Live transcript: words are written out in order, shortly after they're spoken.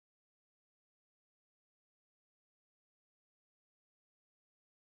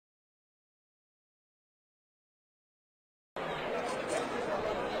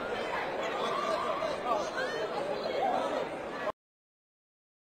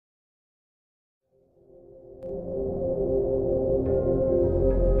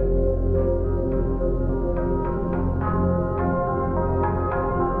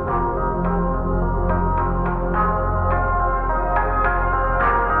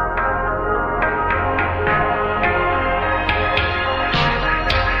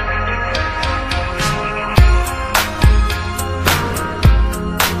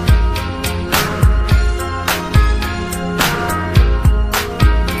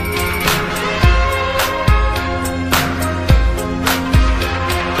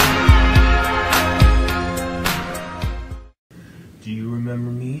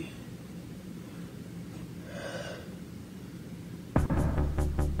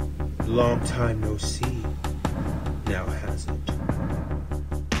Long time no see, now has it?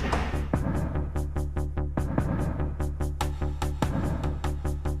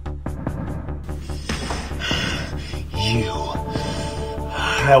 You.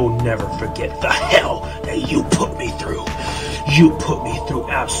 I will never forget the hell that you put me through. You put me through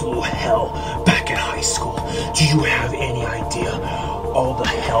absolute hell back in high school. Do you have any idea all the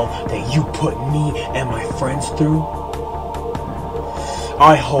hell that you put me and my friends through?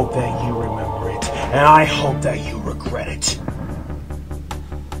 I hope that you remember it, and I hope that you regret it.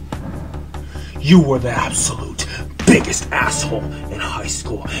 You were the absolute biggest asshole in high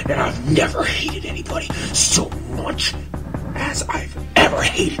school, and I've never hated anybody so much as I've ever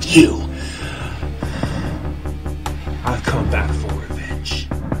hated you. I've come back for revenge.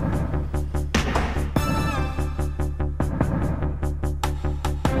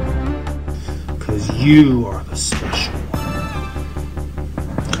 Because you are the special one.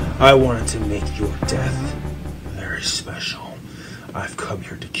 I wanted to make your death very special. I've come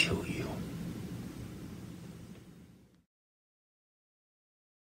here to kill you.